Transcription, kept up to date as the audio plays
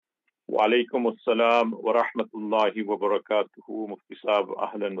Walaikum assalam wa rahmatullahi wa barakatuhu. Mufti Saab,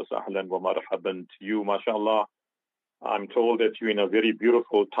 ahlan wa sahlan wa marhaban to you, mashallah. I'm told that you're in a very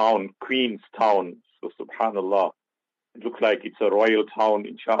beautiful town, Queenstown. So subhanallah, it looks like it's a royal town,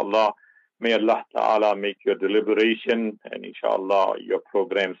 inshallah. May Allah Ta'ala make your deliberation and inshallah your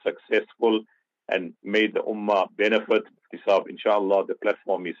program successful and may the ummah benefit. Mufti Saab, inshallah, the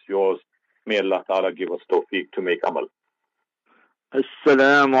platform is yours. May Allah Ta'ala give us tawfiq to make amal.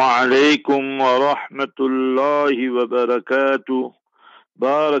 Assalamu alaikum wa rahmatullahi wa barakatuh.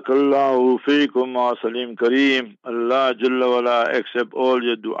 Barakallahu feekum wa Saliem Kariem. Allah Jalla wa ala accept all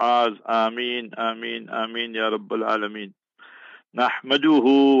your du'as. Ameen, ameen, ameen ya Rabbal Alameen.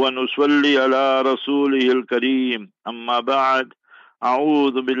 Nahmaduhu wa nusalli ala rasulihil Kareem. Amma ba'd.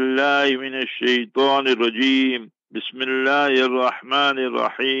 A'udhu billahi minash shaitanir rajim. Bismillahir rahmanir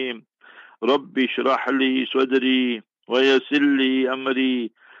rahim. Rabbi shrah li sadri. ويسر لي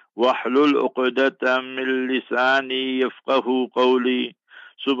أمري واحلل عقدة من لساني يفقه قولي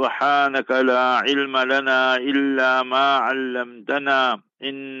سبحانك لا علم لنا إلا ما علمتنا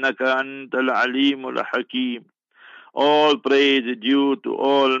إنك أنت العليم الحكيم. All praise is due to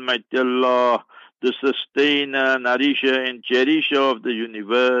Almighty Allah, the sustainer, nourisher and cherisher of the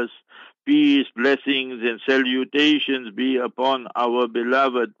universe. Peace, blessings and salutations be upon our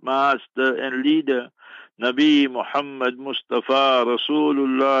beloved master and leader, Nabi Muhammad Mustafa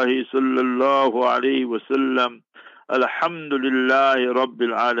Rasulullah sallallahu alayhi wa sallam. Alhamdulillahi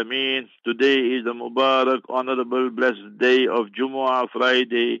Rabbil Alameen. Today is the Mubarak, honorable, blessed day of Jumu'ah,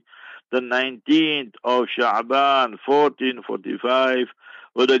 Friday, the 19th of Sha'ban, 1445.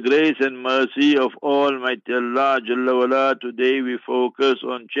 With the grace and mercy of Almighty Allah Jalla wala, today we focus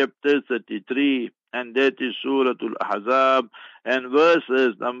on chapter 33, and that is Surah Al-Ahzab and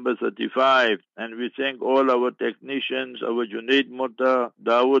verses number 35. And we thank all our technicians, our Junaid Mutta,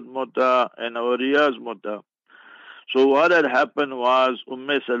 Dawood Mutta, and our Riyaz Mutta. So what had happened was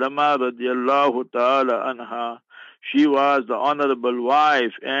Salama radiallahu ta'ala anha, she was the honorable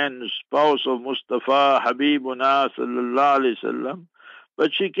wife and spouse of Mustafa Habibuna sallallahu alayhi wasallam.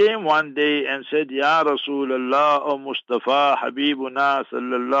 But she came one day and said, Ya Rasulullah, O Mustafa Habibuna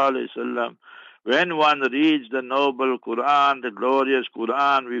sallallahu alayhi wasallam, when one reads the noble Quran, the glorious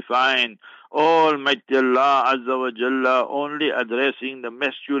Quran, we find Almighty Allah Azza wa Jalla only addressing the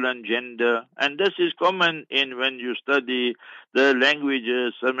masculine gender. And this is common in when you study the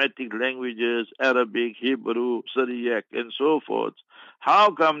languages, Semitic languages, Arabic, Hebrew, Syriac, and so forth. How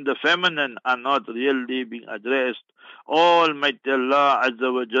come the feminine are not really being addressed? Almighty Allah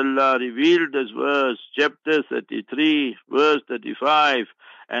Azza wa Jalla revealed this verse, chapter 33, verse 35.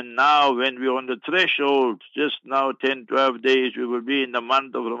 And now when we're on the threshold, just now 10, 12 days, we will be in the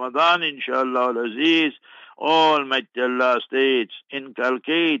month of Ramadan, inshallah al-Aziz. Almighty Allah states,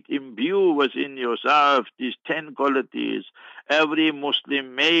 inculcate, imbue within yourself these 10 qualities, every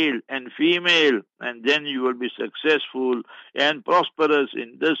Muslim male and female, and then you will be successful and prosperous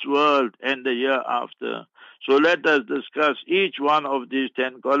in this world and the year after. So let us discuss each one of these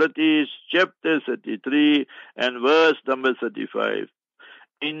 10 qualities, chapter 33 and verse number 35.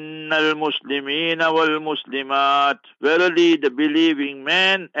 Innal Muslimina wal Muslimat, verily the believing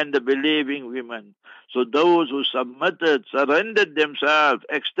men and the believing women. So those who submitted, surrendered themselves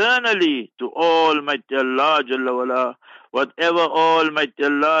externally to Almighty Allah Jalla wala, whatever Almighty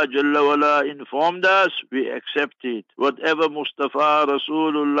Allah Jalla wala informed us, we accept it. Whatever Mustafa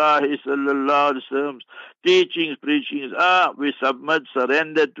Rasulullah sallallahu alaihi wasallam's teachings, preachings are, we submit,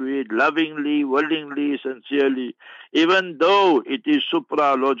 surrender to it lovingly, willingly, sincerely. Even though it is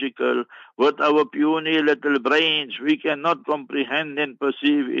supralogical, with our puny little brains, we cannot comprehend and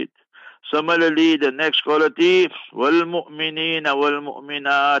perceive it. Similarly, the next quality, وَالْمُؤْمِنِينَ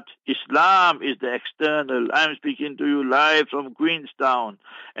وَالْمُؤْمِنَاتِ, Islam is the external. I'm speaking to you live from Queenstown,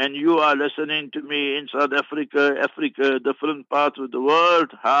 and you are listening to me in South Africa, different parts of the world.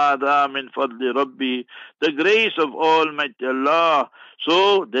 هَذَا مِنْ فَضْلِ رَبِّي, the grace of Almighty Allah.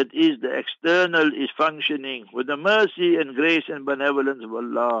 So that is the external is functioning with the mercy and grace and benevolence of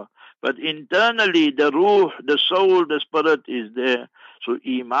Allah. But internally, the ruh, the soul, the spirit is there. So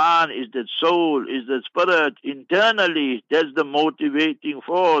Iman is that soul, is that spirit. Internally, that's the motivating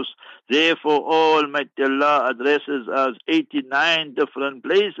force. Therefore, Almighty Allah addresses us 89 different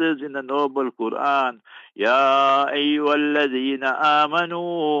places in the noble Quran. Ya ayyuhalladhina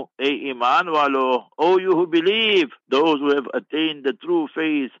amanu, ay iman walo, O you who believe, those who have attained the true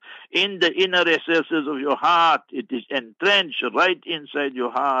faith, in the inner recesses of your heart, it is entrenched right inside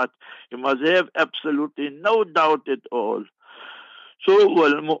your heart. You must have absolutely no doubt at all. So,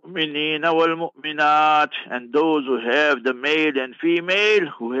 وَالْمُؤْمِنِينَ وَالْمُؤْمِنَاتِ, and those who have the male and female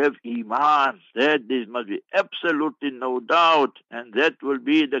who have iman, that there must be absolutely no doubt, and that will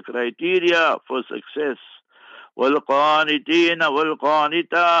be the criteria for success. وَالْقَانِتِينَ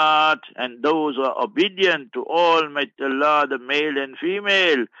وَالْقَانِتَاتِ, and those who are obedient to Almighty Allah, the male and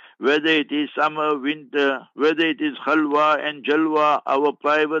female, whether it is summer, winter, whether it is khalwa and jalwa, our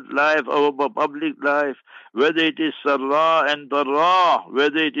private life, our public life, whether it is sarra and darra,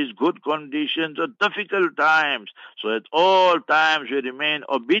 whether it is good conditions or difficult times. So at all times we remain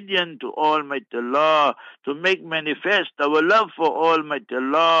obedient to Almighty Allah to make manifest our love for Almighty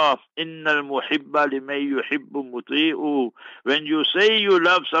Allah. Innal muhibba limay yuhibbu muti'u. When you say you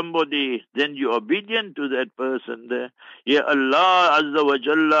love somebody, then you're obedient to that person there. Yeah, Allah Azza wa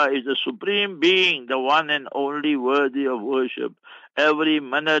Jalla is the supreme being, the one and only worthy of worship. Every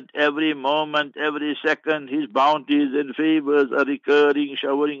minute, every moment, every second, His bounties and favors are recurring,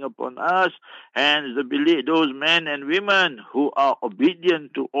 showering upon us. And those men and women who are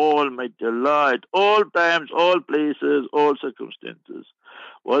obedient to Almighty Allah at all times, all places, all circumstances.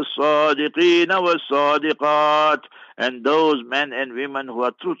 وَالصَّادِقِينَ وَالصَّادِقَاتِ, and those men and women who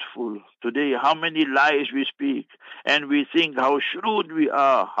are truthful. Today, how many lies we speak, and we think how shrewd we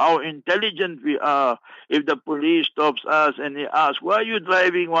are, how intelligent we are. If the police stops us and they ask, why are you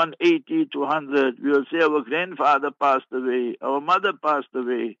driving 180 to 100? We will say our grandfather passed away, our mother passed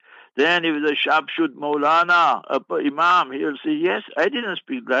away. Then if the sharpshoot Moulana, Imam, he will say, yes, I didn't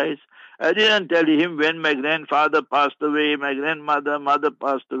speak lies. I didn't tell him when my grandfather passed away, my mother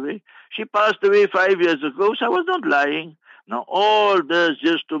passed away. She passed away 5 years ago, so I was not lying. Now all this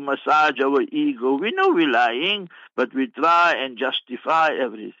just to massage our ego. We know we're lying, but we try and justify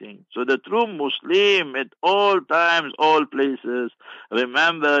everything. So the true Muslim at all times, all places,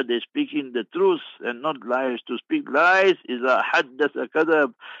 remember they're speaking the truth and not lies. To speak lies is a haddath a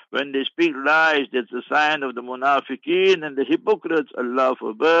kadab. When they speak lies, that's a sign of the munafiqeen and the hypocrites, Allah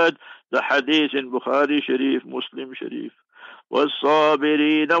forbid. The hadith in Bukhari Sharif, Muslim Sharif.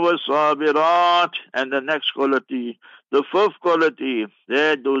 وَالصَّابِرِينَ وَالصَّابِرَاتِ, and the next quality, the fifth quality,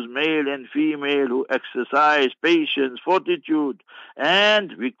 that those male and female who exercise patience, fortitude,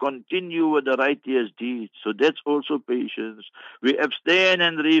 and we continue with the righteous deeds. So that's also patience. We abstain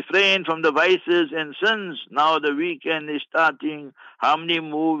and refrain from the vices and sins. Now the weekend is starting. How many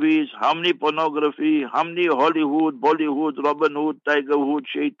movies, how many pornography, how many Hollywood, Bollywood, Robin Hood, Tiger Hood,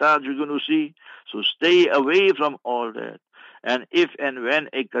 Shaitans you're going to see? So stay away from all that. And if and when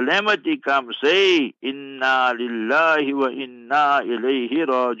a calamity comes, say, Inna lillahi wa inna ilayhi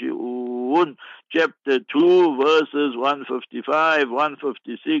raji'un. Chapter 2, verses 155,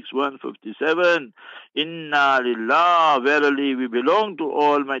 156, 157. Inna lillah, verily we belong to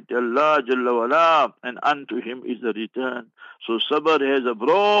Almighty Allah Jalla wala, and unto Him is the return. So sabr has a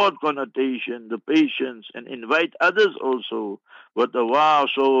broad connotation, the patience, and invite others also.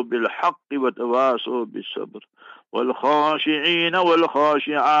 وَتَوَاصَوْا بِالْحَقِّ وَتَوَاصَوْا بِالصَّبْرِ. وَالْخَاشِعِينَ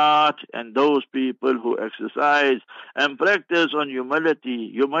وَالْخَاشِعَاتِ, and those people who exercise and practice on humility.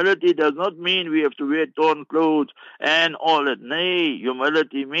 Humility does not mean we have to wear torn clothes and all that. Nay,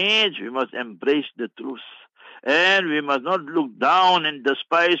 humility means we must embrace the truth. And we must not look down and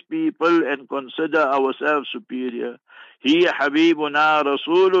despise people and consider ourselves superior. He, Habibuna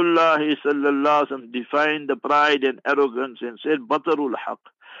Rasulullah sallallahu alaihi wasallam, defined the pride and arrogance and said, Batarul Haq.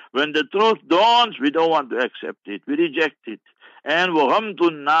 When the truth dawns, we don't want to accept it. We reject it. And وَغَمْتُ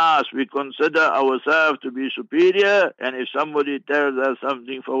nas, we consider ourselves to be superior, and if somebody tells us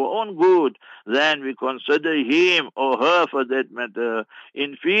something for our own good, then we consider him or her, for that matter,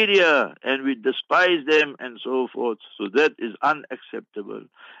 inferior, and we despise them and so forth. So that is unacceptable.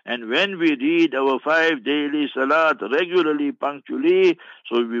 And when we read our 5 daily salat regularly, punctually,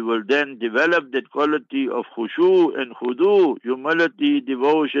 so we will then develop that quality of khushu and khudu, humility,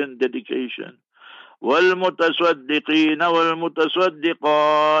 devotion, dedication. وَالْمُتَصَدِّقِينَ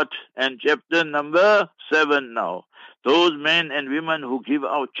وَالْمُتَصَدِّقَاتِ, and chapter number 7 now. Those men and women who give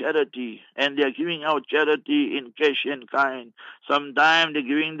out charity, and they are giving out charity in cash and kind. Sometimes they're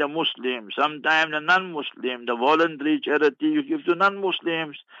giving the Muslims, sometimes the non-Muslim, the voluntary charity you give to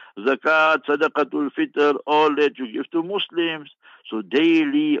non-Muslims, zakat, sadaqatul fitr, all that you give to Muslims. So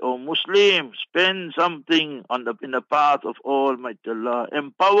daily, O Muslim, spend something in the path of Almighty Allah.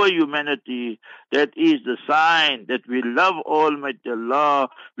 Empower humanity. That is the sign that we love Almighty Allah.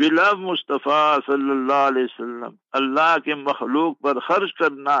 We love Mustafa sallallahu alaihi wasallam. Allah के मखलूक पर खर्च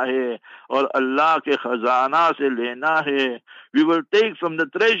करना है और अल्लाह के खजाना से लेना है. We will take from the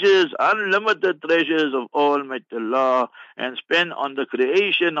treasures, unlimited treasures of Almighty Allah, and spend on the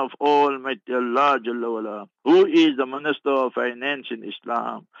creation of Almighty Allah Jalla wala. Who is the Minister of Finance giants in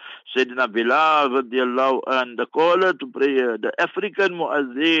Islam. Sayyidina Bilal radiallahu anh, the caller to prayer, the African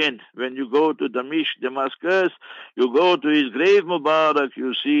muazzin. When you go to Damascus, you go to his grave Mubarak,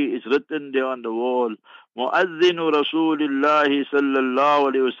 you see it's written there on the wall. Muazzin Rasulillahi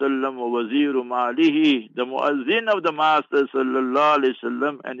sallallahu alayhi wasallam wa waziru malihi. The muazzin of the Master sallallahu alayhi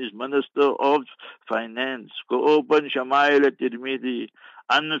wasallam and his minister of finance. Go open Shamail at-Tirmidhi.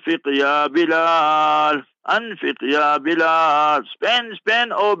 Anfiq ya Bilal. Anfiq ya Bilal.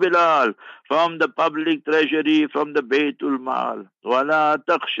 Spend, O Bilal, from the public treasury, from the Baytul Mal. وَلَا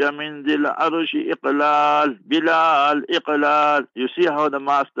تَخْشَ مِنْ ذِي الْعَرْشِ إِقْلَالِ. Bilal, Iqlal. You see how the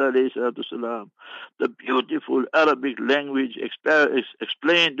Master ﷺ, the beautiful Arabic language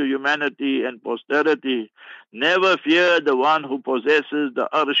explained to humanity and posterity. Never fear the one who possesses the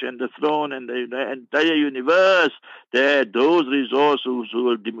arsh and the throne and the entire universe, that those resources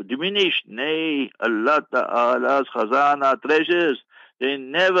will diminish. Nay, Allah Ta'ala's khazana treasures, they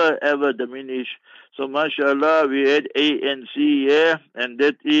never ever diminish. So mashallah, we had ANC here, and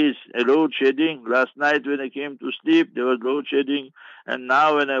that is a load shedding. Last night when I came to sleep, there was load shedding. And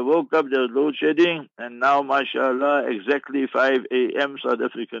now when I woke up, there was load shedding. And now mashallah, exactly 5 a.m. South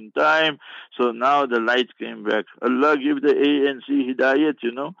African time. So now the lights came back. Allah give the ANC hidayat,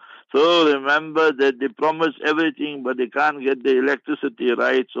 you know. So remember that they promise everything, but they can't get the electricity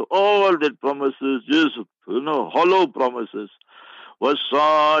right. So all that promises, just, hollow promises.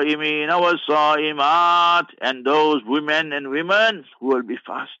 وَالصَّائِمِينَ وَالصَّائِمَاتِ, and those women and women who will be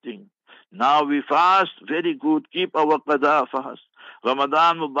fasting. Now we fast, very good, keep our qada fast.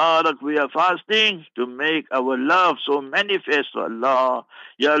 Ramadan Mubarak, we are fasting to make our love so manifest to Allah.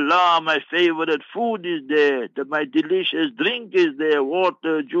 Ya Allah, my favorite food is there, my delicious drink is there,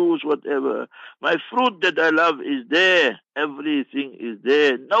 water, juice, whatever. My fruit that I love is there. Everything is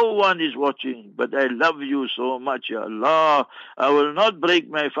there. No one is watching, but I love you so much, Ya Allah. I will not break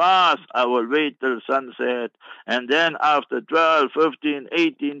my fast. I will wait till sunset. And then after 12, 15,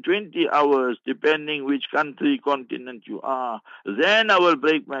 18, 20 hours, depending which country, continent you are, then I will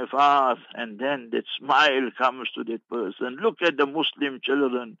break my fast. And then that smile comes to that person. Look at the Muslim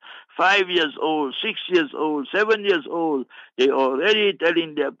children, 5 years old, 6 years old, 7 years old. They already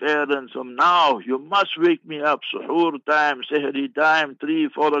telling their parents, from now, you must wake me up, suhoor time, sehri time, 3,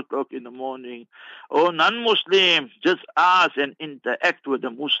 4 o'clock in the morning. Oh, non-Muslim, just ask and interact with the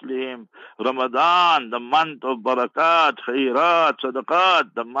Muslim. Ramadan, the month of barakat, khairat,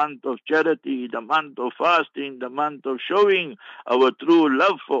 sadaqat, the month of charity, the month of fasting, the month of showing our true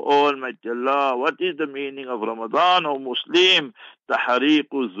love for Almighty Allah. What is the meaning of Ramadan, O Muslim?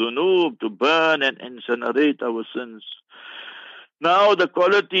 Tahariqu zunub, to burn and incinerate our sins. Now the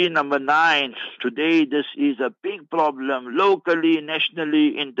quality number 9. Today this is a big problem, locally,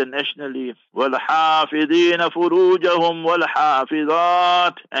 nationally, internationally. وَالْحَافِظِينَ فُرُوجَهُمْ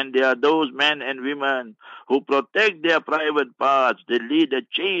وَالْحَافِظَاتِ, and they are those men and women who protect their private parts. They lead a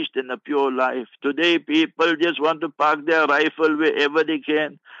chaste and a pure life. Today people just want to park their rifle wherever they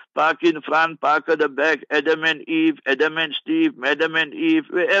can. Park in front, park at the back, Adam and Eve, Adam and Steve, Madam and Eve,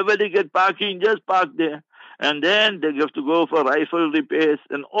 wherever they get parking, just park there. And then they have to go for rifle repairs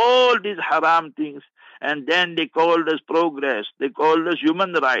and all these haram things. And then they call this progress. They call this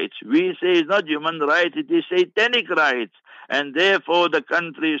human rights. We say it's not human rights, it is satanic rights. And therefore the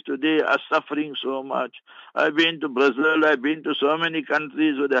countries today are suffering so much. I've been to Brazil, I've been to so many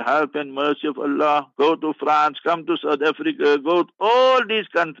countries with the help and mercy of Allah. Go to France, come to South Africa, go to all these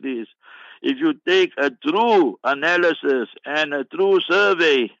countries. If you take a true analysis and a true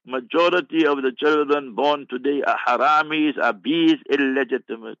survey, majority of the children born today are haramis, are beasts,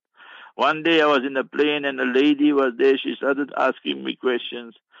 illegitimate. One day I was in a plane and a lady was there. She started asking me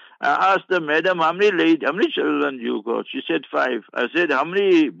questions. I asked her, Madam, how many children you got? She said 5. I said, how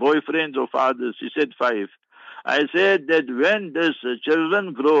many boyfriends or fathers? She said 5. I said that when these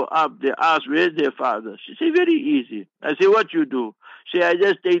children grow up, they ask, where's their father? She said, very easy. I say, what you do? She said, I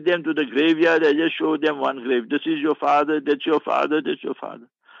just take them to the graveyard, I just show them one grave. This is your father, that's your father, that's your father.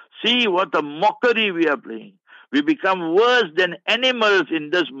 See what a mockery we are playing. We become worse than animals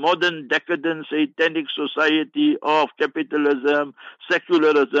in this modern decadent satanic society of capitalism,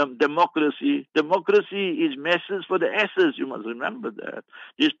 secularism, democracy. Democracy is messes for the asses, you must remember that.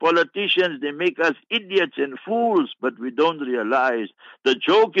 These politicians, they make us idiots and fools, but we don't realize. The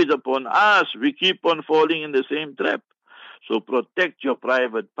joke is upon us. We keep on falling in the same trap. So protect your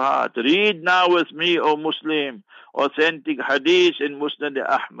private part. Read now with me, O Muslim, authentic hadith in Musnad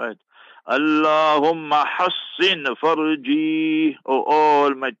Ahmad. Allahumma hassin farji, O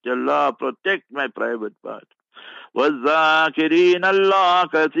Almighty Allah, protect my private part. وَالذَّاكِرِينَ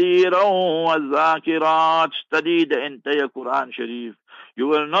اللَّهَ كَثِيرًا وَالذَّاكِرَاتِ. Study the entire Quran Sharif. You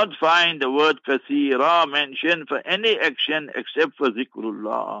will not find the word kathira mentioned for any action except for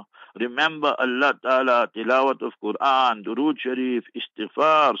zikrullah. Remember Allah Ta'ala, tilawat of Quran, durood Sharif,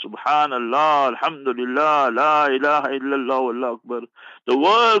 istighfar, subhanallah, alhamdulillah, la ilaha illallah, wallahu akbar. The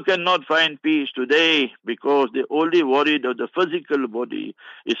world cannot find peace today because they only worried of the physical body.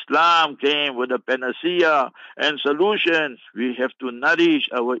 Islam came with a panacea and solution. We have to nourish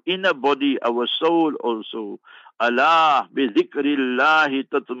our inner body, our soul also. Allah bi zikrillahi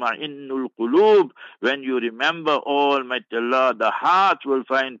tatma'innul qulub. When you remember Almighty Allah, the heart will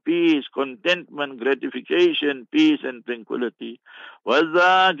find peace, contentment, gratification, peace and tranquility.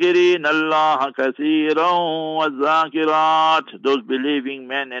 وَالذَّاكِرِينَ اللَّهَ كَثِيرًا وَالذَّاكِرَاتِ. Those believing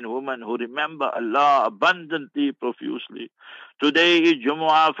men and women who remember Allah abundantly, profusely. Today is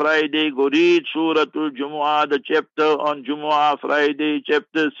Jumu'ah Friday. Go read Suratul Jumu'ah, the chapter on Jumu'ah Friday,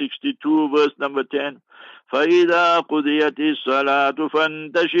 chapter 62, verse number 10. فإذا قضيت الصلاة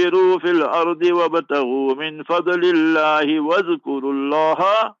فانتشروا في الأرض وابتغوا من فضل الله واذكروا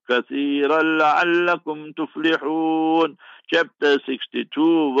الله كثيرا لعلكم تفلحون. Chapter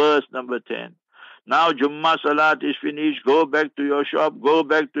 62, verse number 10. Now Jummah Salat is finished. Go back to your shop, go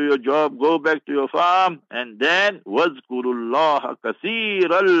back to your job, go back to your farm, and then وَاذْكُرُوا اللَّهَ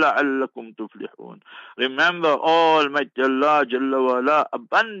كَثِيرًا لَعَلَّكُمْ تُفْلِحُونَ. Remember Almighty Allah Jalla wa Ala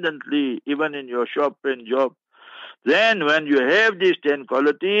abundantly, even in your shop and job. Then when you have these 10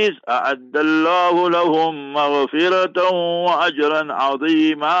 qualities, أَعَدَّ اللَّهُ لَهُمْ مَغْفِرَةً وَأَجْرًا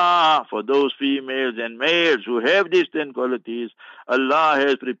عَظِيمًا. For those females and males who have these 10 qualities, Allah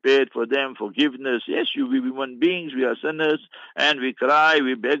has prepared for them forgiveness. Yes, we human beings, we are sinners, and we cry,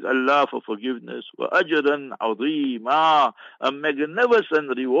 we beg Allah for forgiveness. وَأَجْرًا عَظِيمًا. A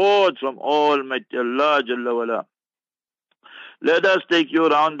magnificent reward from Almighty Allah Jalla wa Ala. Let us take you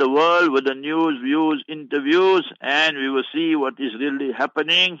around the world with the news, views, interviews, and we will see what is really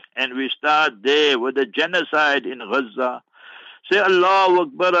happening. And we start there with the genocide in Gaza. Say Allahu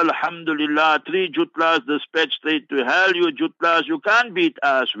Akbar, Alhamdulillah. 3 Jutlas dispatched straight to hell. You Jutlas, you can't beat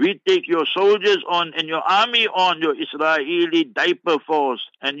us. We take your soldiers on and your army on, your Israeli diaper force.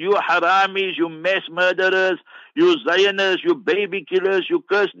 And you haramis, you mass murderers, you Zionists, you baby killers, you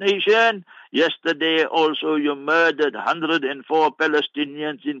cursed nation. Yesterday also you murdered 104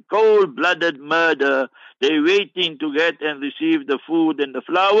 Palestinians in cold-blooded murder. They're waiting to get and receive the food and the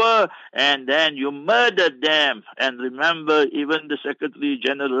flour, and then you murdered them. And remember, even the Secretary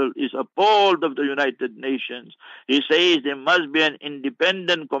General is appalled of the United Nations. He says there must be an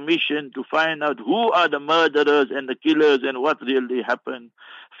independent commission to find out who are the murderers and the killers and what really happened.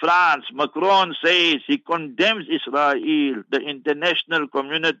 France, Macron says he condemns Israel, the international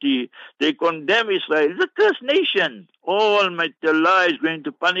community. They condemn Israel. It's a cursed nation. Almighty Allah is going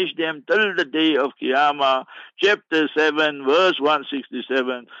to punish them till the day of Qiyamah. Chapter 7, verse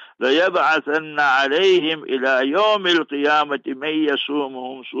 167. لَيَبْعَثَنَّ عَلَيْهِمْ إِلَى يَوْمِ الْقِيَامَةِ مَنْ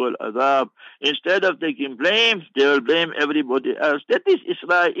يَسُومُهُمْ سُوءَ الْعَذَابِ. Instead of taking blame, they will blame everybody else. That is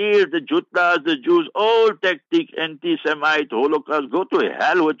Israel, the Jutlas, the Jews, all tactic, anti-Semite, Holocaust. Go to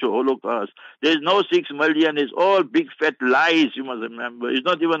hell with your Holocaust. There is no 6 million. It's all big fat lies, you must remember. It's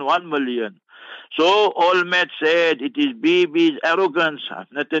not even 1 million. So Olmert said it is Bibi's arrogance,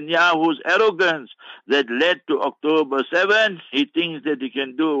 Netanyahu's arrogance that led to October 7. He thinks that he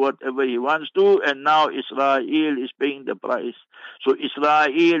can do whatever he wants to, and now Israel is paying the price. So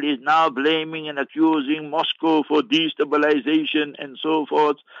Israel is now blaming and accusing Moscow for destabilization and so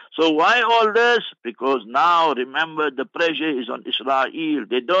forth. So why all this? Because now, remember, the pressure is on Israel.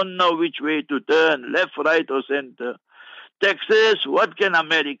 They don't know which way to turn, left, right or center. Texas, what can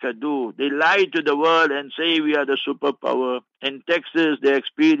America do? They lie to the world and say we are the superpower. In Texas, they're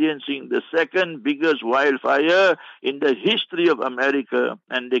experiencing the second biggest wildfire in the history of America,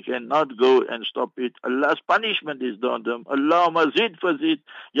 and they cannot go and stop it. Allah's punishment is on them. Allah mazid fazid.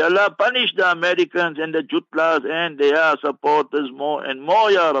 Ya Allah, punish the Americans and the Jutlas and their supporters more and more,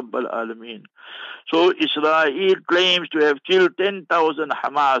 Ya Rabbal Alameen. So Israel claims to have killed 10,000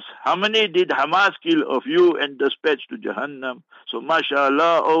 Hamas. How many did Hamas kill of you and dispatch to Jahannam? So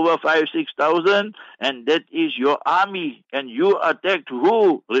mashallah, over 5,000-6,000, and that is your army. And you attacked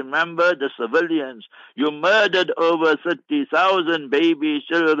who? Remember the civilians. You murdered over 30,000 babies,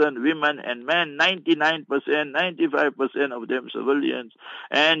 children, women and men, 99%, 95% of them civilians.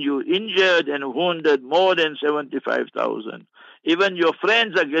 And you injured and wounded more than 75,000. Even your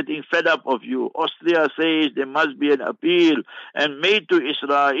friends are getting fed up of you. Austria says there must be an appeal and made to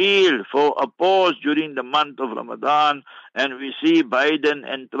Israel for a pause during the month of Ramadan. And we see Biden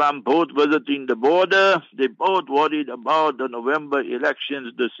and Trump both visiting the border. They both worried about the November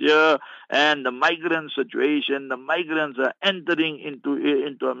elections this year and the migrant situation. The migrants are entering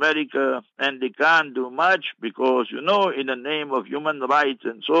into America, and they can't do much because, in the name of human rights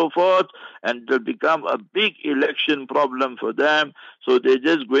and so forth, and it'll become a big election problem for them. So they're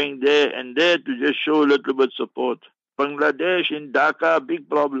just going there and there to just show a little bit support. Bangladesh in Dhaka, big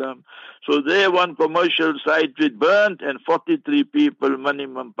problem. So there one commercial site with burnt and 43 people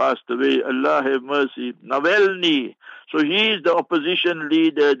minimum passed away. Allah have mercy. Navalny. So he is the opposition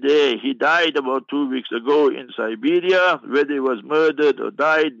leader there. He died about 2 weeks ago in Siberia. Whether he was murdered or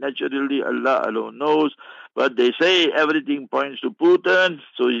died, naturally Allah alone knows. But they say everything points to Putin,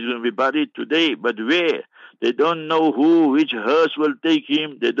 so he's going to be buried today. But where? They don't know which hearse will take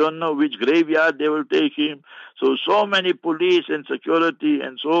him. They don't know which graveyard they will take him. So many police and security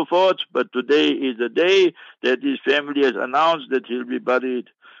and so forth. But today is the day that his family has announced that he'll be buried.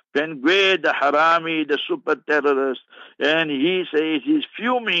 Pengue, the Harami, the super terrorist, and he says he's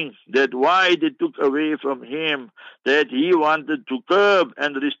fuming that why they took away from him, that he wanted to curb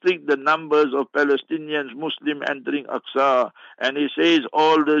and restrict the numbers of Palestinians, Muslim entering Aqsa. And he says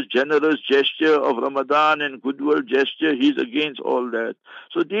all this generous gesture of Ramadan and goodwill gesture, he's against all that.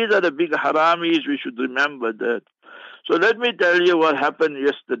 So these are the big Haramis, we should remember that. So let me tell you what happened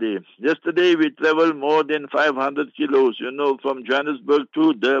yesterday. Yesterday we traveled more than 500 kilos, from Johannesburg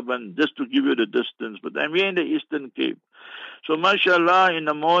to Durban, just to give you the distance. But I'm here in the Eastern Cape. So mashallah, in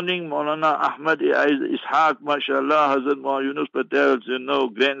the morning, Moulana Ahmad Ishaq, mashallah, Hazrat Maulana Yunus Patel's,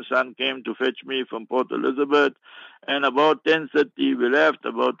 grandson came to fetch me from Port Elizabeth. And about 10:30 we left,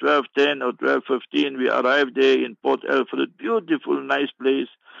 about 12:10 or 12:15 we arrived there in Port Alfred. Beautiful, nice place.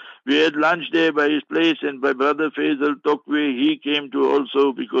 We had lunch there by his place, and my brother Faisal Tokwe, he came to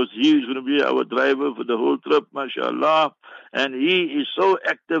also because he is going to be our driver for the whole trip, mashallah. And he is so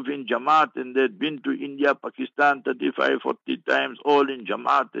active in Jamaat, and they'd been to India, Pakistan 35, 40 times, all in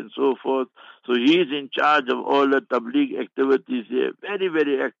Jamaat and so forth. So he is in charge of all the Tabligh activities here. Very,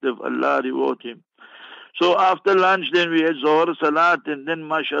 very active. Allah reward him. So after lunch, then we had Zohar Salat, and then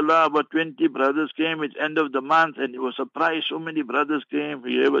mashallah, about 20 brothers came. It's end of the month, and it was surprised. So many brothers came.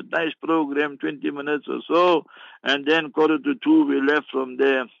 We have a nice program, 20 minutes or so. And then 1:45, we left from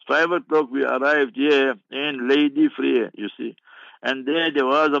there. 5 o'clock, we arrived here in Lady Free, you see. And there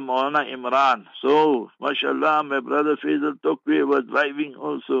was a Moulana Imran. So, mashallah, my brother Faisal Tokwe was driving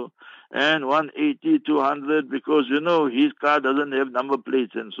also. And 180, 200, because, his car doesn't have number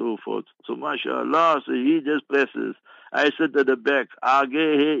plates and so forth. So, mashallah, so he just presses. I sit at the back. Aage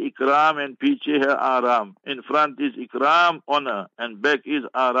hai Ikram and piche hai Aram. In front is Ikram, honor, and back is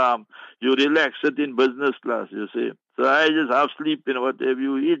Aram. You relax, sit in business class, you see. So I just half sleep in whatever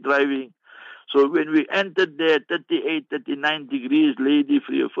you. He's driving. So when we entered there, 38, 39 degrees, Lady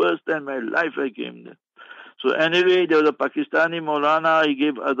Free. First time in my life I came there. So anyway, there was a Pakistani Moulana, he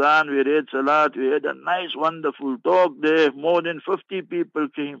gave adhan, we read salat, we had a nice, wonderful talk there. More than 50 people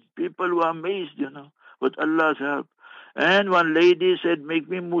came. People were amazed, with Allah's help. And one lady said, make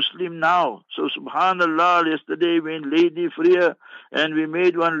me Muslim now. So subhanallah, yesterday we made lady free, and we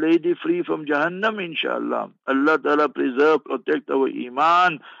made one lady free from Jahannam, inshallah. Allah Ta'ala preserve, protect our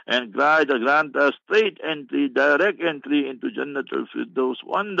iman, and grant us straight entry, direct entry into Jannatul Firdaus.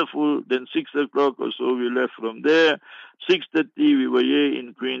 Wonderful. Then 6 o'clock or so we left from there. 6:30 we were here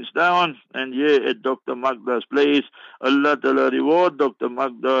in Queenstown, and here at Dr. Magda's place. Allah Ta'ala reward Dr.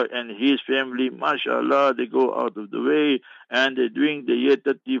 Magda and his family. MashaAllah, they go out of the way, and they're doing the year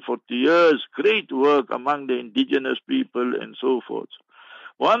 30, 40 years. Great work among the indigenous people and so forth.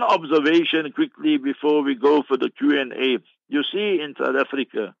 One observation quickly before we go for the Q&A. You see, in South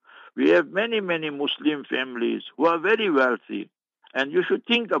Africa, we have many, many Muslim families who are very wealthy. And you should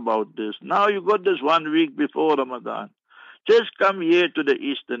think about this. Now you got this 1 week before Ramadan. Just come here to the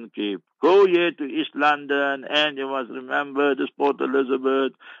Eastern Cape. Go here to East London, and you must remember this Port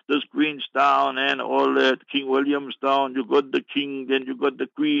Elizabeth, this Queenstown, and all that, King Williamstown. You got the king, then you got the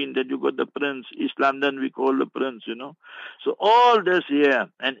queen, then you got the prince. East London we call the prince, So all this here,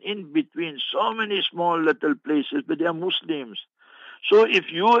 and in between, so many small little places, but they are Muslims. So if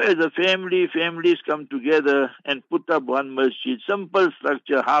you as a families come together and put up one masjid, simple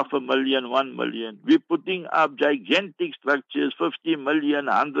structure, 500,000, 1 million. We're putting up gigantic structures, 50 million,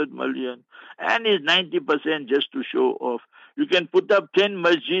 100 million, and it's 90% just to show off. You can put up 10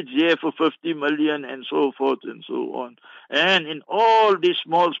 masjids here for 50 million and so forth and so on. And in all these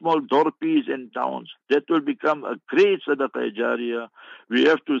small dorpies and towns, that will become a great sadaqah jariyah. We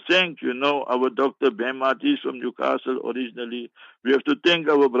have to thank, our Dr. Behmat, he's from Newcastle originally. We have to thank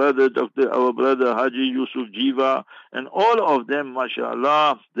our brother, our brother Haji Yusuf Jiva, and all of them,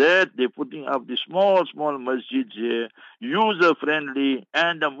 mashallah, that they're putting up the small masjids here, user-friendly,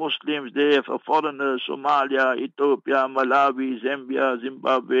 and the Muslims there, for foreigners, Somalia, Ethiopia, Malawi, Zambia,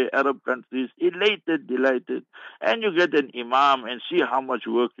 Zimbabwe, Arab countries, elated, delighted. And you get an imam and see how much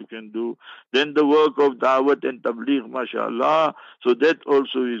work you can do. Then the work of Dawat and Tabligh, mashallah. So that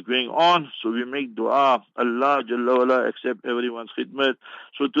also is going on. So we make dua. Allah Jalla wala accept everyone's khidmat.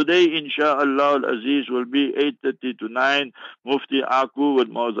 So today, inshallah al-Aziz, will be 8:30 to 9. Mufti Aku with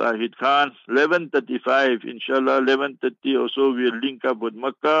Mauzahid Khan. 11:35, inshallah, 11:30 or so, we'll link up with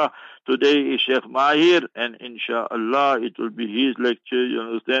Makkah. Today is Sheikh Mahir, and inshallah, it will be his lecture, you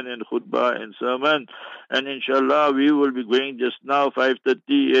understand, and khutbah and sermon. And inshallah, we will be going just now,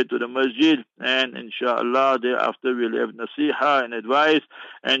 5:30 here to the masjid. And inshallah, thereafter we'll have Naseeha and advice.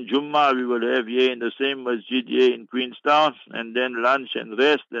 And Jummah we will have here in the same masjid here in Queenstown. And then lunch and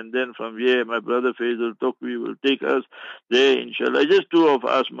rest. And then from here, my brother Faisal Tokwi will take us there, inshallah. Just two of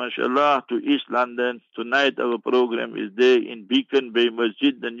us, mashallah, to East London. Tonight our program is there in Beacon Bay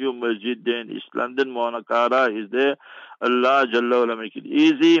Masjid, the new masjid there in East London. Moanakara is there. Allah Jalla wala make it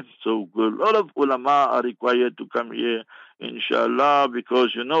easy. So a lot of ulama are required to come here, inshallah,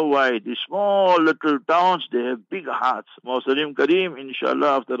 because you know why? These small little towns, they have big hearts. Saliem Kariem,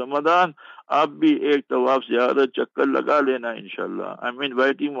 inshallah, after Ramadan, aap bhi ek tawaf ziyarat chakkar laga lena, inshallah. I'm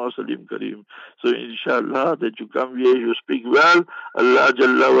inviting Saliem Kariem. So inshallah, that you come here, you speak well. Allah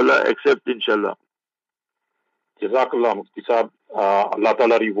Jalla wala accept, inshallah. Jazakallah, Mufti Sahib. Allah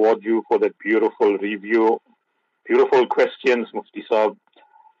Ta'ala reward you for that beautiful review. Beautiful questions, Mufti Sahib.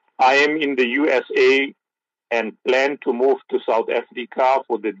 I am in the USA and plan to move to South Africa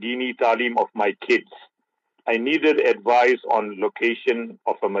for the Dini Talim of my kids. I needed advice on location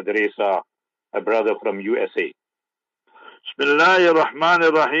of a madrasa, a brother from USA. Bismillahir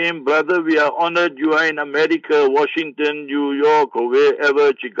Rahmanir Rahim. Brother, we are honored you are in America, Washington, New York, or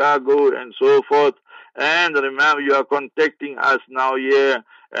wherever, Chicago, and so forth. And remember, you are contacting us now here.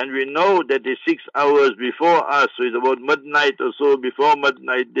 And we know that it's 6 hours before us, so it's about midnight or so before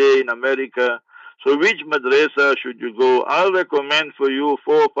midnight day in America. So which madrasa should you go? I'll recommend for you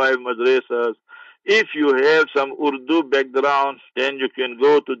 4 or 5 madrasas. If you have some Urdu background, then you can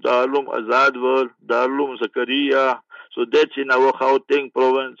go to Darul Azad World, Darul Zakaria. So that's in our Gauteng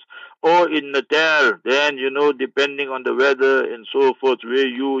province. Or in Natal, then, you know, depending on the weather and so forth, where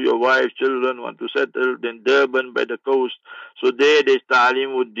you, your wife, children want to settle, then Durban by the coast. So there's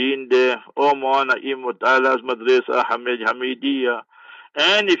Talimuddin there, or Moulana Imutala's Madrasa Hamidiyya.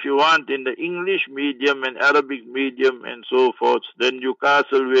 And if you want in the English medium and Arabic medium and so forth, then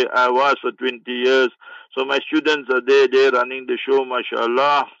Newcastle, where I was for 20 years. So my students are there, they're running the show,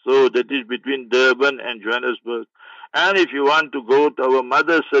 mashallah. So that is between Durban and Johannesburg. And if you want to go to our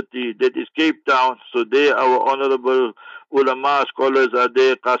mother city, that is Cape Town, so there our honorable ulama scholars are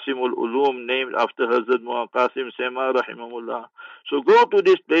there, Qasimul Ulum, named after Hazrat Muhammad Qasim Sema rahimahullah. So go to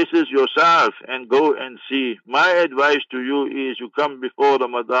these places yourself and go and see. My advice to you is you come before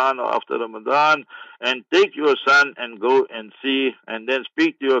Ramadan or after Ramadan and take your son and go and see, and then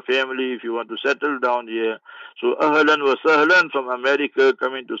speak to your family if you want to settle down here. So ahlan wa sahlan from America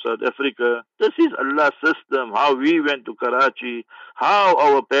coming to South Africa. This is Allah's system, how we went to Karachi, how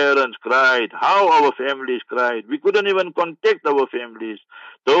our parents cried, how our families cried. We couldn't even contact our families.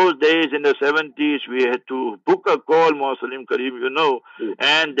 Those days in the 70s, we had to book a call, Saliem Kariem, you know,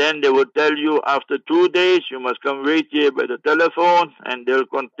 and then they would tell you after 2 days, you must come wait here by the telephone, and they'll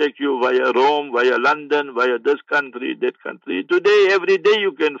contact you via Rome, via London, via this country, that country. Today, every day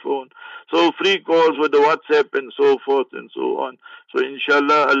you can phone. So free calls with the WhatsApp and so forth and so on. So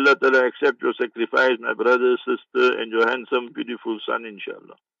inshallah, Allah Ta'ala accept your sacrifice, my brother, sister, and your handsome, beautiful son,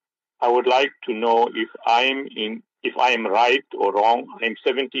 inshallah. I would like to know if I am right or wrong. I'm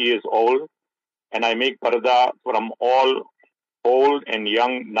 70 years old and I make parda from all old and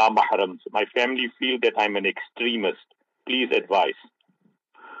young na-mahrams. My family feel that I'm an extremist. Please advise.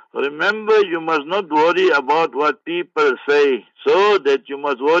 Remember, you must not worry about what people say, so that you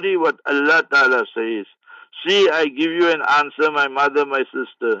must worry what Allah Ta'ala says. See, I give you an answer, my mother, my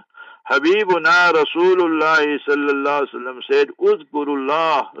sister. Habibuna Rasulullah sallallahu alaihi wasallam said,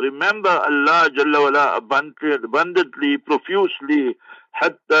 Uzkurullah, remember Allah Jalla wala abundantly, profusely,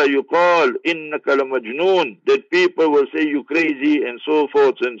 hatta yuqal innaka la majnoon, that people will say you crazy and so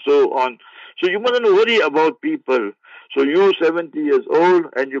forth and so on. So you mustn't worry about people. So you 70 years old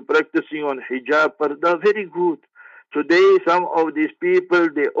and you're practicing on hijab parda, very good. Today some of these people,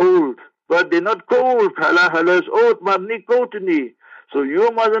 they're old, but they're not cold. Halas old, marni kotni. So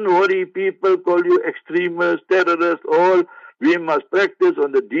you mustn't worry, people call you extremists, terrorists, all. We must practice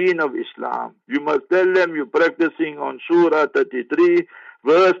on the deen of Islam. You must tell them you're practicing on Surah 33,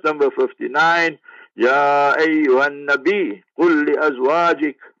 verse number 59. يا أيها النبي قل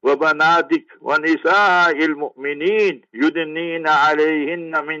لأزواجك وبناتك ونساء المؤمنين يدنين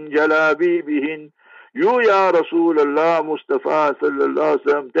عليهن من جلابيبهن. You, Ya Rasulullah Mustafa sallallahu alaihi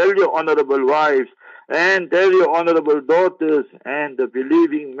wasallam, tell your honorable wives and tell your honorable daughters and the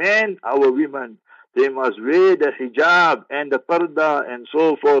believing men, our women, they must wear the hijab and the parda and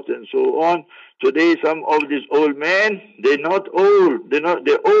so forth and so on. Today some of these old men, they're not old,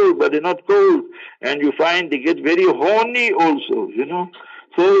 they're old but they're not cold. And you find they get very horny also, you know.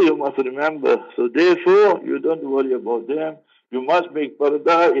 So you must remember. So therefore, you don't worry about them. You must make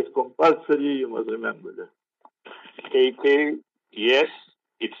parda, it's compulsory, you must remember that. AK, yes,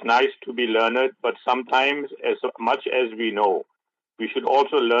 it's nice to be learned, but sometimes as much as we know, we should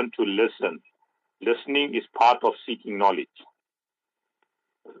also learn to listen. Listening is part of seeking knowledge.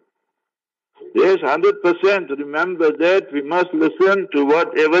 Yes, 100%. Remember that we must listen to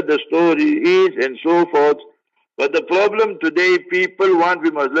whatever the story is and so forth. But the problem today, people want we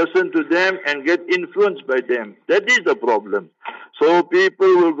must listen to them and get influenced by them. That is the problem. So people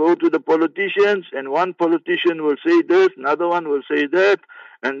will go to the politicians and one politician will say this, another one will say that.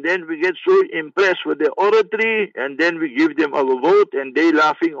 And then we get so impressed with their oratory and then we give them our vote and they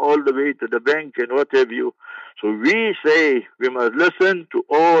laughing all the way to the bank and what have you. So we say we must listen to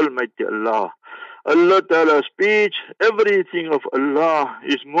Almighty Allah. Allah Ta'ala's speech, everything of Allah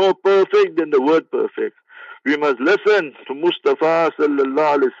is more perfect than the word perfect. We must listen to Mustafa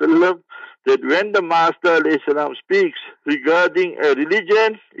sallallahu alaihi wasallam that when the Master alayhi salam speaks regarding a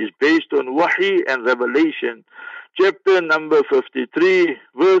religion is based on wahi and revelation. Chapter number 53,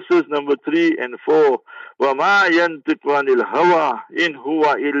 verses number 3 and 4. وَمَا يَنْتِقُ عَنِ الْهَوَىٰ إِنْ هُوَ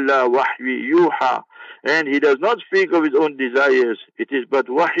إِلَّا وَحْيٌ يُوحَىٰ. And he does not speak of his own desires. It is but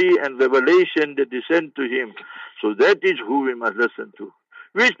wahi and revelation that is sent to him. So that is who we must listen to.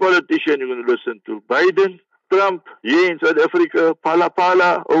 Which politician are you going to listen to? Biden? Trump? Ye in South Africa?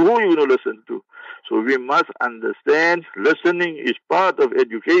 Pala? Or who are you going to listen to? So we must understand listening is part of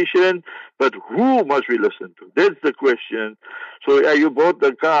education, but who must we listen to? That's the question. So you bought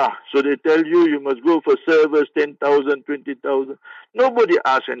the car, so they tell you you must go for service, 10,000, 20,000. Nobody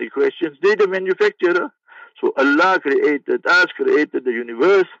asks any questions. They're the manufacturer. So Allah created us, created the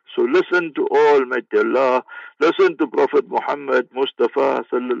universe. So listen to Almighty Allah. Listen to Prophet Muhammad Mustafa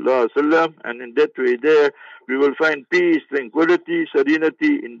sallallahu alaihi wasallam. And in that way there, we will find peace, tranquility,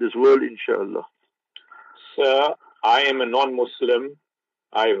 serenity in this world, inshallah. Sir, I am a non-Muslim.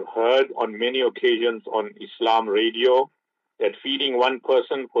 I've heard on many occasions on Islam radio that feeding one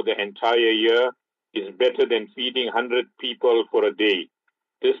person for the entire year is better than feeding 100 people for a day.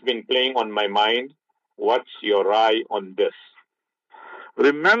 This has been playing on my mind. What's your eye on this?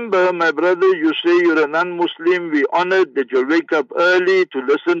 Remember, my brother, you say you're a non-Muslim. We honored that you'll wake up early to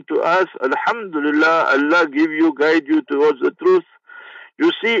listen to us. Alhamdulillah, Allah guide you towards the truth.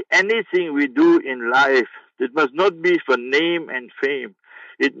 You see, anything we do in life, it must not be for name and fame.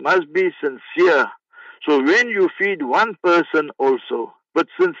 It must be sincere. So when you feed one person also, but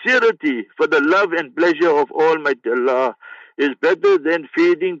sincerity for the love and pleasure of Almighty Allah is better than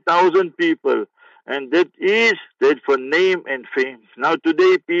feeding 1,000 people. And that is that for name and fame. Now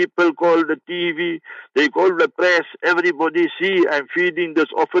today people call the TV, they call the press, everybody see I'm feeding this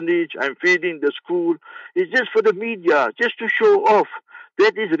orphanage, I'm feeding the school. It's just for the media, just to show off.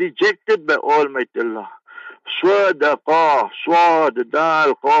 That is rejected by Almighty Allah. Swadaqa, Swad,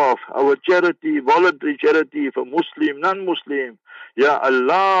 Dal, Qaf, our charity, voluntary charity for Muslim, non-Muslim. Ya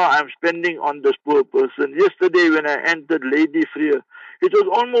Allah, I'm spending on this poor person. Yesterday when I entered Lady Freer, it was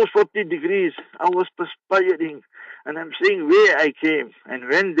almost 40 degrees. I was perspiring. And I'm saying where I came. And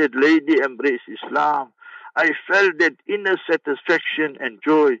when that lady embraced Islam, I felt that inner satisfaction and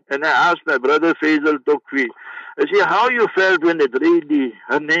joy. And I asked my brother Faisal Tokwi, I said, how you felt when that lady,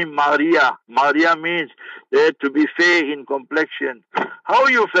 her name Maria means that to be fair in complexion. How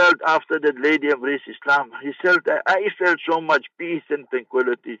you felt after that lady embraced Islam? He said, I felt so much peace and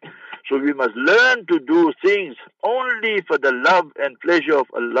tranquility. So we must learn to do things only for the love and pleasure of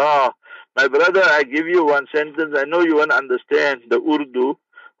Allah. My brother, I give you one sentence. I know you want to understand the Urdu.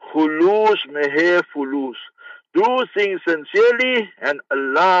 Khulus mehe fulus. Do things sincerely and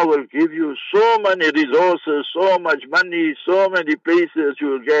Allah will give you so many resources, so much money, so many places you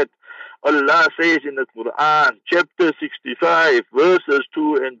will get. Allah says in the Quran, chapter 65, verses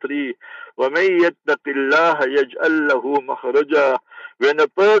 2 and 3, وَمَن يَتَّقِ اللَّهَ يَجْعَلْ لَهُ مَخْرَجًا. When a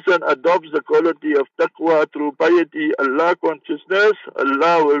person adopts the quality of taqwa through piety, Allah consciousness,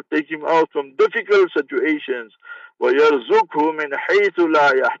 Allah will take him out from difficult situations. وَيَرْزُقْهُ مِنْ حَيْثُ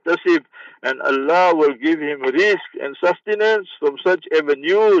لَا يَحْتَسِبْ, and Allah will give him risk and sustenance from such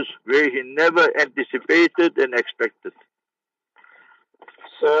avenues where he never anticipated and expected.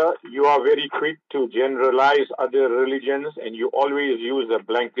 Sir, you are very quick to generalize other religions and you always use a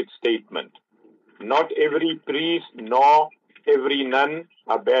blanket statement. Not every priest nor every nun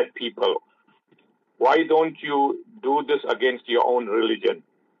are bad people. Why don't you do this against your own religion?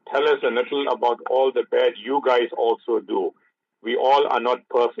 Tell us a little about all the bad you guys also do. We all are not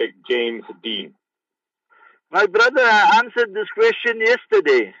perfect, James Dean. My brother, I answered this question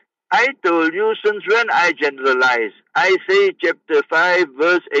yesterday. I told you since when I generalize. I say chapter 5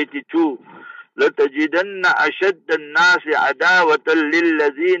 verse 82. لَتَجِدَنَّ أَشَدَّ النَّاسِ عَدَاوَةً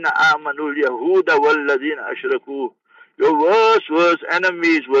لِلَّذِينَ آمَنُوا الْيَهُودَ وَالَّذِينَ أَشْرَكُوا. Your worst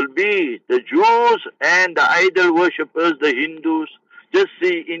enemies will be the Jews and the idol worshippers, the Hindus. Just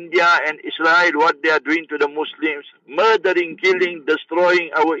see India and Israel, what they are doing to the Muslims. Murdering, killing, destroying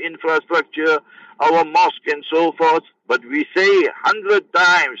our infrastructure, our mosque and so forth. But we say 100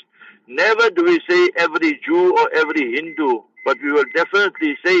 times, never do we say every Jew or every Hindu, but we will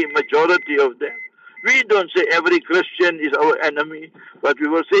definitely say majority of them. We don't say every Christian is our enemy, but we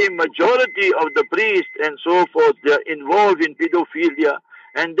will say majority of the priests and so forth, they are involved in pedophilia.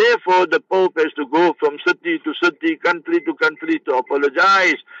 And therefore the Pope has to go from city to city, country to country to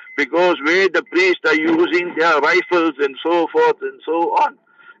apologize, because where the priests are using their rifles and so forth and so on.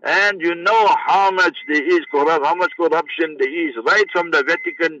 And you know how much there is how much corruption there is, right from the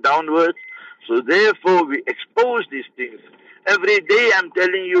Vatican downwards. So therefore we expose these things. Every day I'm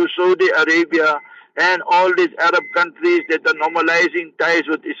telling you, Saudi Arabia and all these Arab countries that are normalizing ties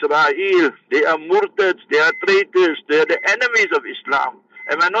with Israel, they are murtads, they are traitors, they are the enemies of Islam.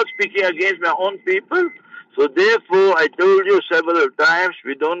 Am I not speaking against my own people? So therefore, I told you several times,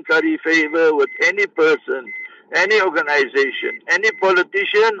 we don't curry favor with any person, any organization, any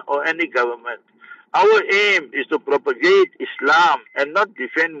politician or any government. Our aim is to propagate Islam and not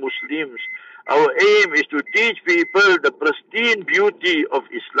defend Muslims. Our aim is to teach people the pristine beauty of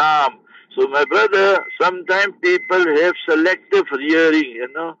Islam. So my brother, sometimes people have selective hearing, you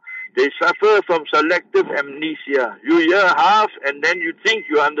know. They suffer from selective amnesia. You hear half and then you think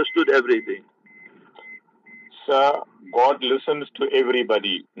you understood everything. Sir, God listens to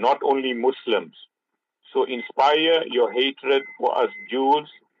everybody, not only Muslims. So inspire your hatred for us Jews.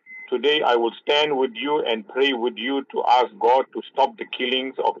 Today I will stand with you and pray with you to ask God to stop the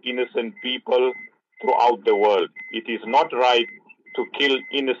killings of innocent people throughout the world. It is not right to kill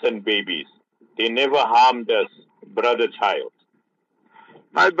innocent babies. They never harmed us, brother child.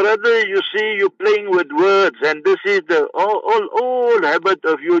 My brother, you see, you're playing with words, and this is the old habit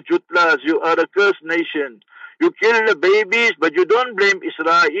of you Jutlas. You are a cursed nation. You kill the babies, but you don't blame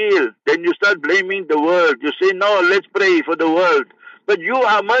Israel. Then you start blaming the world. You say, no, let's pray for the world. But you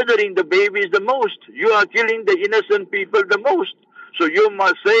are murdering the babies the most. You are killing the innocent people the most. So you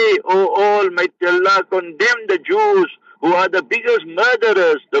must say, oh Almighty Allah, condemn the Jews who are the biggest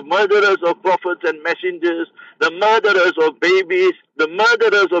murderers, the murderers of prophets and messengers, the murderers of babies, the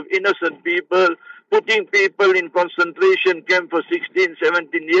murderers of innocent people, putting people in concentration camp for 16,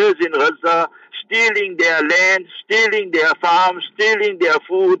 17 years in Gaza, stealing their land, stealing their farms, stealing their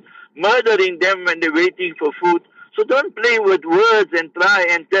food, murdering them when they're waiting for food. So don't play with words and try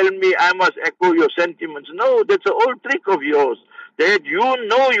and tell me I must echo your sentiments. No, that's an old trick of yours. That you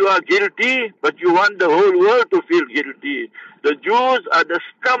know you are guilty, but you want the whole world to feel guilty. The Jews are the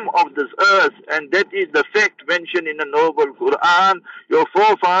scum of this earth, and that is the fact mentioned in the noble Quran. Your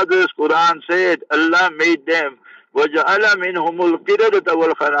forefathers, Quran said, Allah made them. وَجَعَلَ مِنْهُمُ الْقِرَدَةَ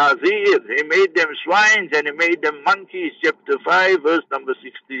وَالْخَنَازِيرَ. He made them swines and he made them monkeys. Chapter 5, verse number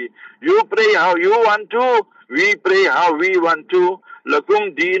 60. You pray how you want to. We pray how we want to.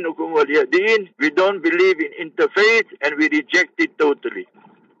 Lakum deenukum waliya deen. We don't believe in interfaith and we reject it totally.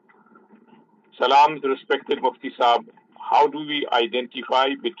 Salams, respected Mufti Saab. How do we identify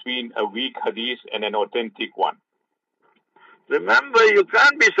between a weak hadith and an authentic one? Remember, you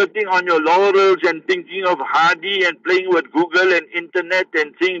can't be sitting on your laurels and thinking of Hadi and playing with Google and internet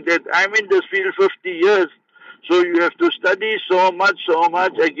and think that I'm in this field 50 years. So you have to study so much.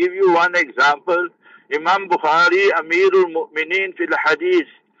 I give you one example. Imam Bukhari, Amirul Mu'mineen fil Hadith,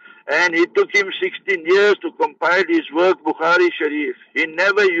 and it took him 16 years to compile his work, Bukhari Sharif. He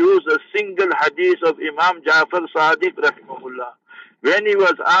never used a single hadith of Imam Ja'far Sadiq rahimahullah. When he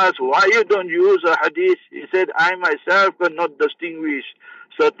was asked, why you don't use a hadith? He said, I myself cannot distinguish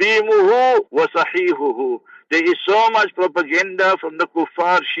Saqimuhu wa Sahihuhu. There is so much propaganda from the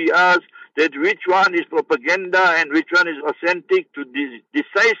Kuffar Shias that which one is propaganda and which one is authentic to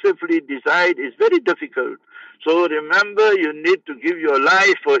decisively decide is very difficult. So remember, you need to give your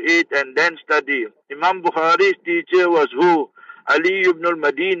life for it and then study. Imam Bukhari's teacher was who? Ali ibn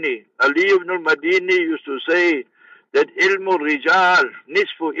al-Madini. Ali ibn al-Madini used to say that ilmu rijal,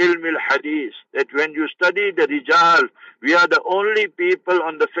 nisfu ilm al-hadith, that when you study the rijal, we are the only people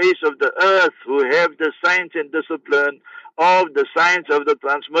on the face of the earth who have the science and discipline of the science of the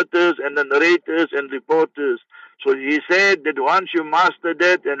transmitters and the narrators and reporters. So he said that once you master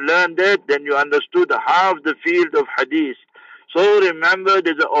that and learn that, then you understood half the field of hadith. So remember,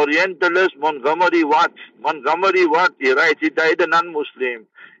 there's an Orientalist, Montgomery Watt. Montgomery Watt, he writes, he died a non-Muslim.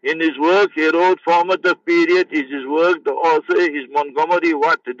 In his work, he wrote Formative Period is his work. The author is Montgomery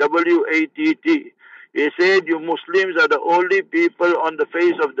Watt, W-A-T-T. He said, you Muslims are the only people on the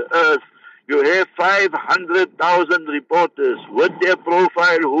face of the earth. You have 500,000 reporters with their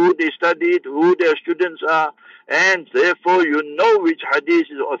profile, who they studied, who their students are, and therefore you know which hadith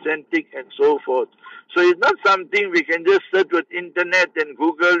is authentic and so forth. So it's not something we can just sit with internet and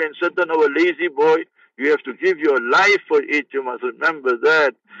Google and sit on our lazy boy. You have to give your life for it. You must remember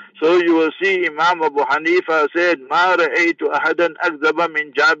that. So you will see Imam Abu Hanifa said, مَا رَأَيْتُ أَحَدًا أَكْذَبَ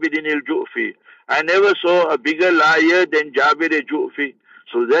مِنْ جَابِرٍ الْجُؤْفِ. I never saw a bigger liar than Jabir al-Ju'fi.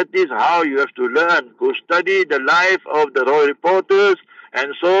 So that is how you have to learn. Go study the life of the reporters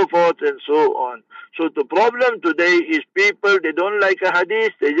and so forth and so on. So the problem today is people, they don't like a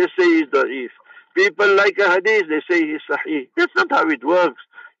hadith, they just say he's da'if. People like a hadith, they say he's sahih. That's not how it works.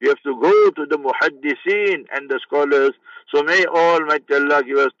 You have to go to the muhaddiseen and the scholars. So may Almighty Allah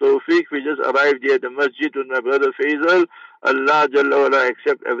give us tawfiq. We just arrived here at the masjid with my brother Faisal. Allah Jalla wala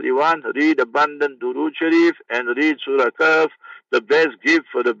accept everyone. Read abundant Durood Sharif and read Surah Kahf, the best gift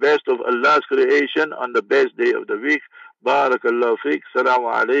for the best of Allah's creation on the best day of the week. Barakallahu fiqh.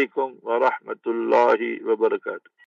 Assalamu alaikum wa rahmatullahi wa barakatuh.